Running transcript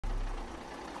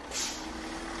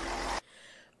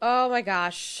Oh my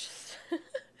gosh.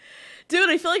 Dude,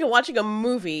 I feel like I'm watching a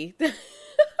movie.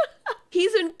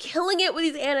 He's been killing it with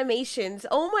these animations.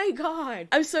 Oh my god.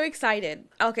 I'm so excited.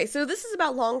 Okay, so this is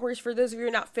about Longhorse. For those of you who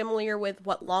are not familiar with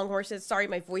what Longhorse is, sorry,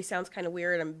 my voice sounds kind of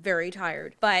weird. I'm very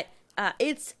tired. But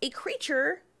it's a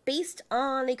creature based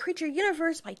on a creature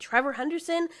universe by Trevor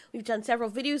Henderson. We've done several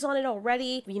videos on it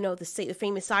already. You know, the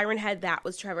famous Siren Head, that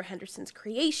was Trevor Henderson's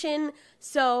creation.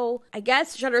 So I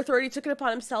guess Shutter Authority took it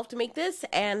upon himself to make this,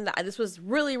 and this was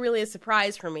really, really a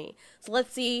surprise for me. So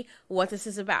let's see what this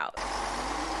is about.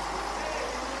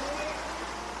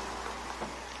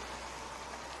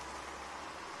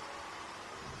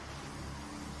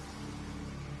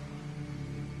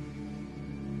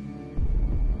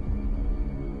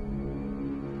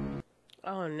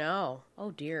 Oh no.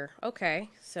 Oh dear. Okay.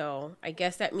 So I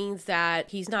guess that means that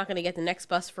he's not going to get the next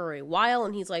bus for a while,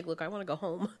 and he's like, look, I want to go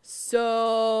home.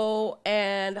 So,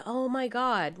 and oh my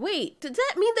god. Wait, does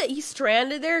that mean that he's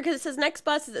stranded there? Because it says next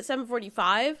bus is at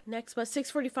 7:45. Next bus,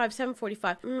 6:45,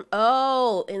 7:45.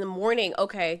 Oh, in the morning.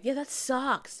 Okay. Yeah, that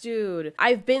sucks, dude.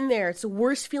 I've been there. It's the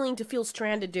worst feeling to feel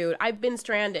stranded, dude. I've been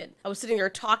stranded. I was sitting there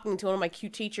talking to one of my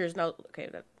cute teachers, and I was, okay,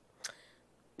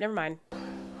 never mind.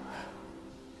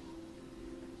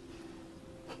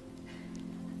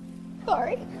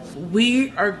 Sorry. We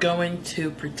are going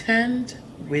to pretend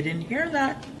we didn't hear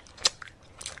that.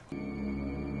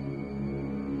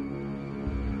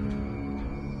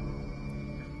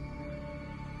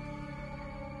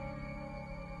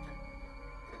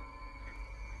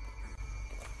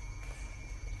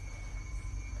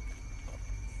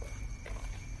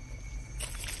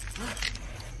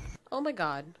 Oh my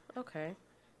god. Okay.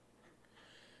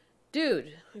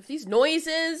 Dude, if these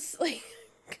noises, like,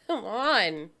 come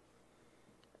on.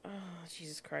 Oh,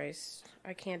 Jesus Christ.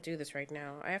 I can't do this right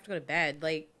now. I have to go to bed.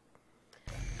 Like...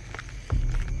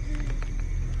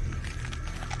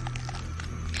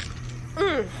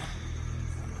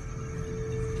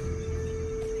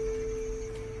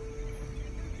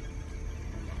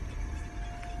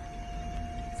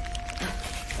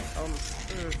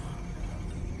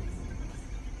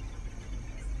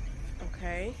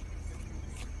 Okay.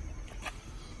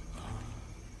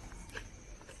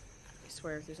 I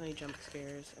swear, if there's any jump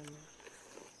scares, and...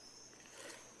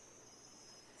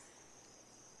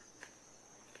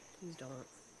 Please don't.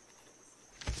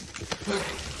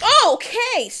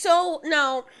 Okay, so,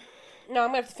 no, I'm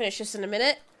gonna have to finish this in a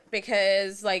minute,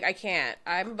 because, like, I can't.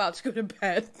 I'm about to go to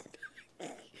bed.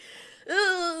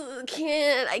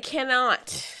 I cannot.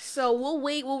 So,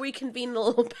 we'll reconvene in a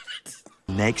little bit.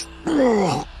 Next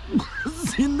morning.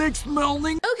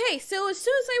 Okay, so as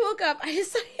soon as I woke up, I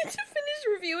decided to finish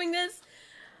reviewing this.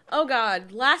 Oh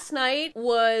god, last night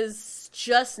was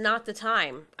just not the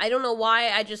time. I don't know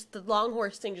why, the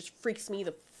Longhorse thing just freaks me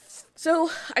the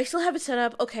So, I still have it set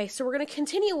up. Okay, so we're gonna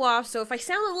continue off. So if I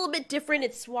sound a little bit different,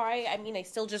 it's why, I mean, I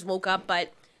still just woke up,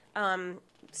 but,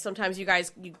 sometimes you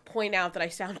point out that I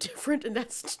sound different, and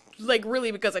that's, like,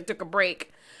 really because I took a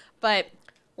break. But,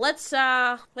 let's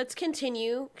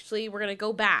continue. Actually, we're gonna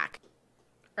go back.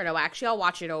 Or no, actually, I'll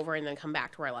watch it over and then come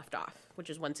back to where I left off, which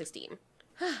is 116.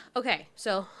 Okay,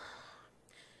 so...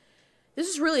 This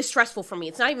is really stressful for me.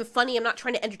 It's not even funny. I'm not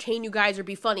trying to entertain you guys or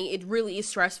be funny. It really is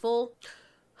stressful.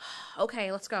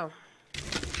 Okay, let's go.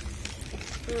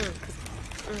 The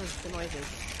noises.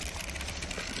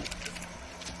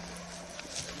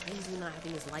 Why is he not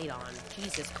having his light on?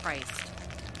 Jesus Christ.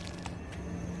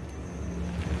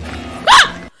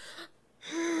 Ah!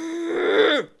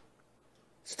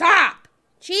 Stop!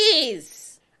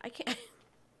 Jeez! I can't...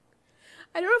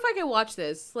 I don't know if I can watch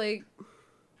this. Like...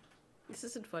 This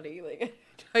isn't funny. Like,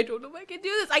 I don't know if I can do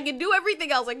this. I can do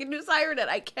everything else. I can do Siren Head.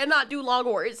 I cannot do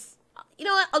Longhorse. You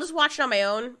know what? I'll just watch it on my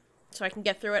own so I can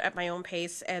get through it at my own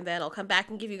pace, and then I'll come back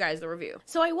and give you guys the review.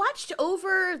 So I watched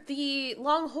over the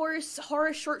Longhorse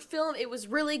horror short film. It was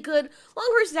really good.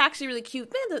 Longhorse is actually really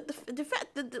cute. Man,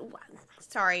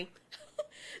 sorry.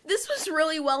 This was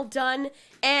really well done,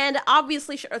 and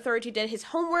obviously Shutter Authority did his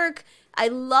homework. I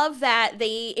love that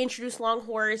they introduced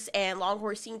Longhorse, and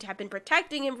Longhorse seemed to have been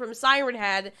protecting him from Siren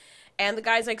Head, and the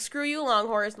guy's like, screw you,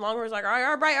 Longhorse, and Longhorse like, all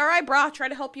right, brah, try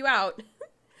to help you out.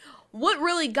 What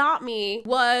really got me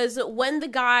was when the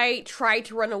guy tried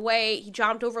to run away, he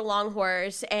jumped over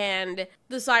Longhorse, and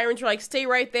the sirens were like, stay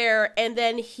right there, and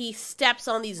then he steps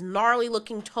on these gnarly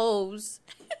looking toes.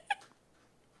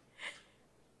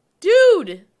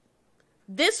 Dude!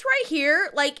 This right here,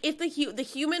 like, if the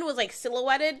human was, like,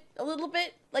 silhouetted a little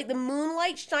bit, like, the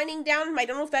moonlight shining down, I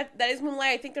don't know if that is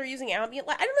moonlight, I think they're using ambient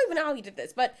light, I don't even know how he did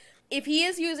this, but if he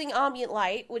is using ambient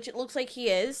light, which it looks like he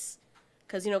is,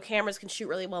 because, you know, cameras can shoot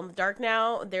really well in the dark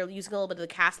now. They're using a little bit of the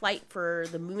cast light for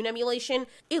the moon emulation.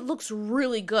 It looks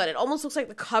really good. It almost looks like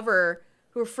the cover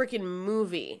to a freaking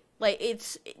movie. Like,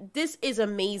 this is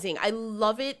amazing. I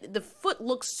love it. The foot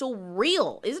looks so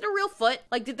real. Is it a real foot?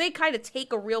 Like, did they kind of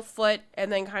take a real foot and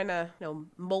then kind of, you know,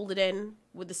 mold it in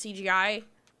with the CGI?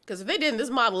 Because if they didn't, this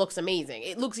model looks amazing.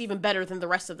 It looks even better than the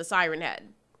rest of the Siren Head.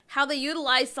 How they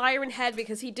utilized Siren Head,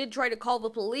 because he did try to call the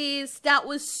police, that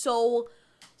was so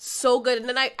good. And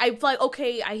then I like,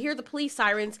 okay, I hear the police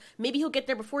sirens. Maybe he'll get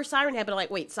there before Siren Head, but I'm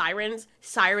like, wait, sirens?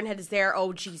 Siren Head is there?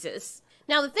 Oh, Jesus.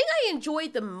 Now, the thing I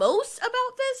enjoyed the most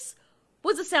about this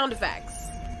was the sound effects.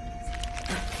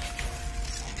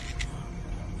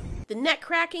 The neck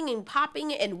cracking and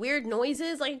popping and weird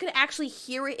noises, like I could actually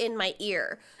hear it in my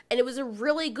ear. And it was a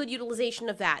really good utilization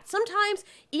of that. Sometimes,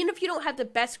 even if you don't have the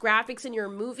best graphics in your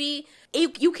movie,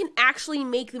 you can actually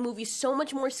make the movie so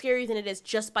much more scary than it is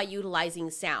just by utilizing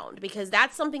sound. Because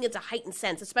that's something that's a heightened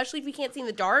sense, especially if you can't see in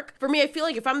the dark. For me, I feel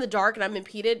like if I'm in the dark and I'm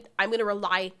impeded, I'm going to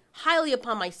rely highly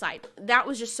upon my sight. That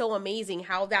was just so amazing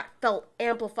how that felt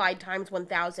amplified times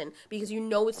 1,000, because you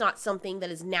know it's not something that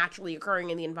is naturally occurring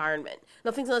in the environment.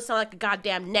 Nothing's gonna sound like a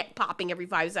goddamn neck popping every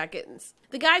 5 seconds.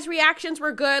 The guy's reactions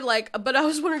were good, like, but I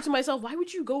was wondering to myself, why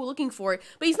would you go looking for it?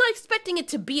 But he's not expecting it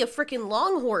to be a freaking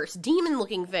long horse, demon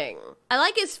looking thing. I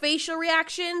like his facial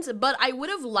reactions, but I would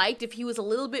have liked if he was a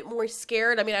little bit more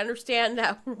scared. I mean, I understand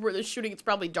that where they're shooting, it's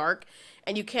probably dark,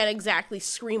 and you can't exactly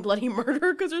scream bloody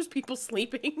murder because there's people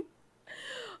sleeping.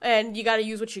 And you gotta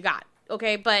use what you got,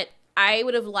 okay? But I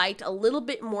would have liked a little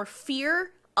bit more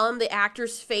fear on the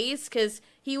actor's face, because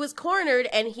he was cornered,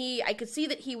 and I could see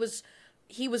that he was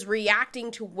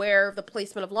reacting to where the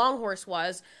placement of Longhorse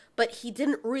was, but he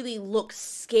didn't really look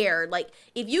scared. Like,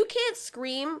 if you can't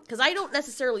scream, because I don't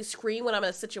necessarily scream when I'm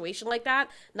in a situation like that,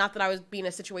 not that I was being in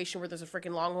a situation where there's a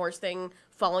freaking Longhorse thing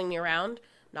following me around.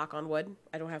 Knock on wood.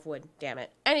 I don't have wood. Damn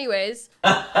it. Anyways,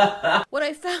 what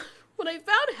I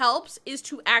found helps is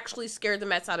to actually scare the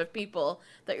mess out of people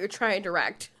that you're trying to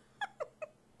direct.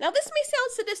 Now, this may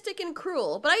sound sadistic and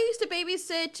cruel, but I used to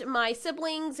babysit my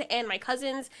siblings and my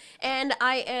cousins, and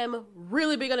I am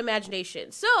really big on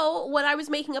imagination. So, when I was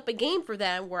making up a game for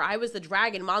them where I was the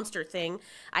dragon monster thing,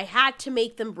 I had to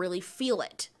make them really feel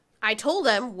it. I told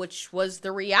them, which was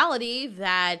the reality,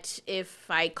 that if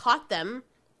I caught them,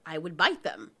 I would bite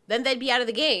them. Then they'd be out of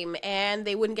the game, and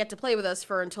they wouldn't get to play with us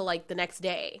until, like, the next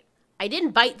day. I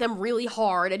didn't bite them really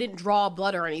hard, I didn't draw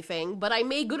blood or anything, but I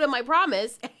made good on my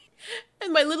promise.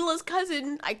 And my littlest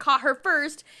cousin, I caught her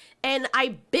first, and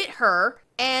I bit her,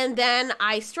 and then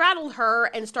I straddled her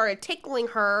and started tickling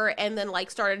her, and then, like,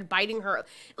 started biting her.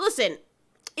 Listen,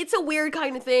 it's a weird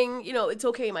kind of thing, you know, it's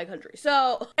okay in my country.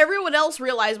 So, everyone else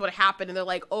realized what happened, and they're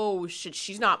like, oh shit,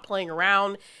 she's not playing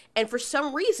around. And for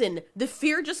some reason, the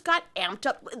fear just got amped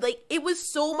up. Like, it was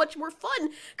so much more fun,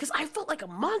 because I felt like a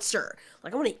monster.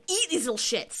 Like, I want to eat these little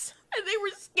shits. And they were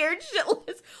scared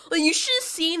shitless. Like, you should have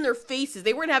seen their faces.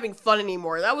 They weren't having fun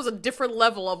anymore. That was a different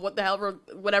level of what the hell,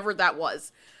 whatever that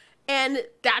was. And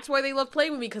that's why they loved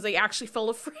playing with me, because they actually felt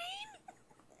afraid.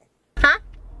 Huh?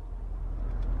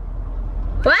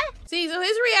 What? See, so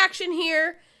his reaction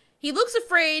here, he looks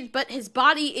afraid, but his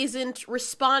body isn't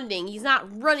responding. He's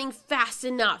not running fast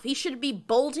enough. He should be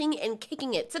bolting and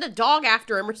kicking it. Send a dog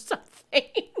after him or something.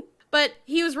 But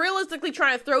he was realistically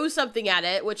trying to throw something at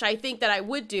it, which I think that I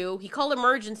would do. He called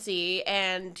emergency,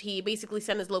 and he basically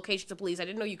sent his location to police. I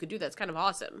didn't know you could do that. It's kind of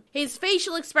awesome. His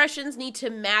facial expressions need to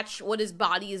match what his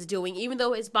body is doing, even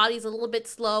though his body is a little bit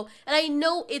slow. And I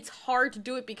know it's hard to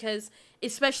do it because,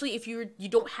 especially if you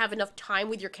don't have enough time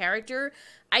with your character,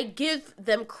 I give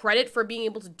them credit for being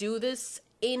able to do this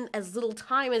in as little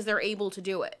time as they're able to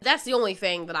do it. That's the only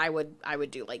thing that I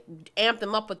would do, like amp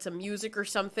them up with some music or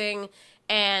something.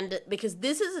 And because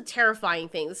this is a terrifying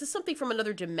thing. This is something from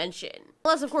another dimension.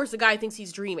 Unless, of course, the guy thinks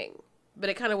he's dreaming. But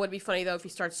it kind of would be funny, though, if he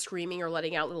starts screaming or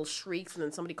letting out little shrieks and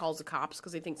then somebody calls the cops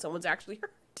because they think someone's actually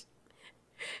hurt.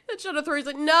 And Shadow Authority's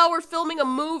like, no, we're filming a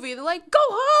movie. They're like, go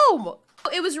home!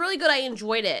 It was really good. I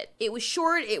enjoyed it. It was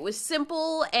short, it was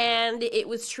simple, and it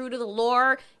was true to the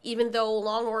lore, even though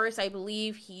Longhorse, I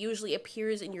believe, he usually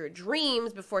appears in your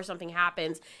dreams before something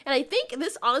happens. And I think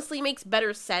this honestly makes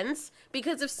better sense,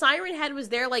 because if Siren Head was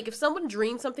there, like, if someone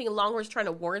dreamed something and Longhorse trying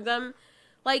to warn them,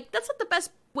 like, that's not the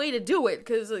best way to do it,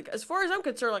 because, like, as far as I'm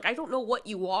concerned, like, I don't know what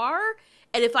you are,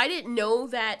 and if I didn't know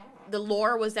that the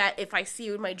lore was that if I see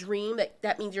you in my dream,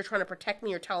 that means you're trying to protect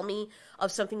me or tell me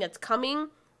of something that's coming,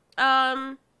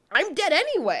 I'm dead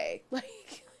anyway.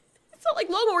 Like, it's not like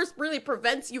Longhorse really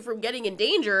prevents you from getting in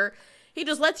danger. He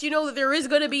just lets you know that there is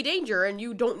going to be danger, and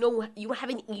you don't know, you don't have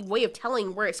any way of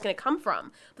telling where it's going to come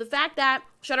from. The fact that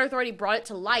Shadow Authority brought it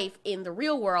to life in the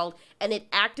real world, and it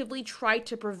actively tried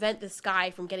to prevent this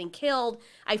guy from getting killed,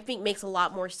 I think makes a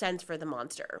lot more sense for the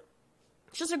monster.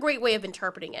 It's just a great way of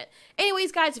interpreting it.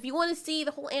 Anyways, guys, if you want to see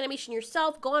the whole animation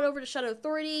yourself, go on over to Shadow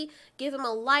Authority, give him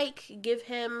a like, give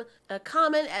him a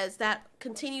comment, as that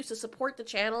continues to support the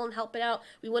channel and help it out.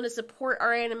 We want to support our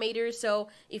animators, so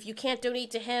if you can't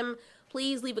donate to him,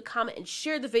 please leave a comment and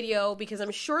share the video, because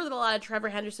I'm sure that a lot of Trevor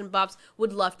Henderson buffs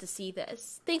would love to see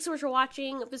this. Thanks so much for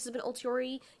watching. This has been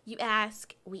Ultiori. You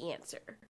ask, we answer.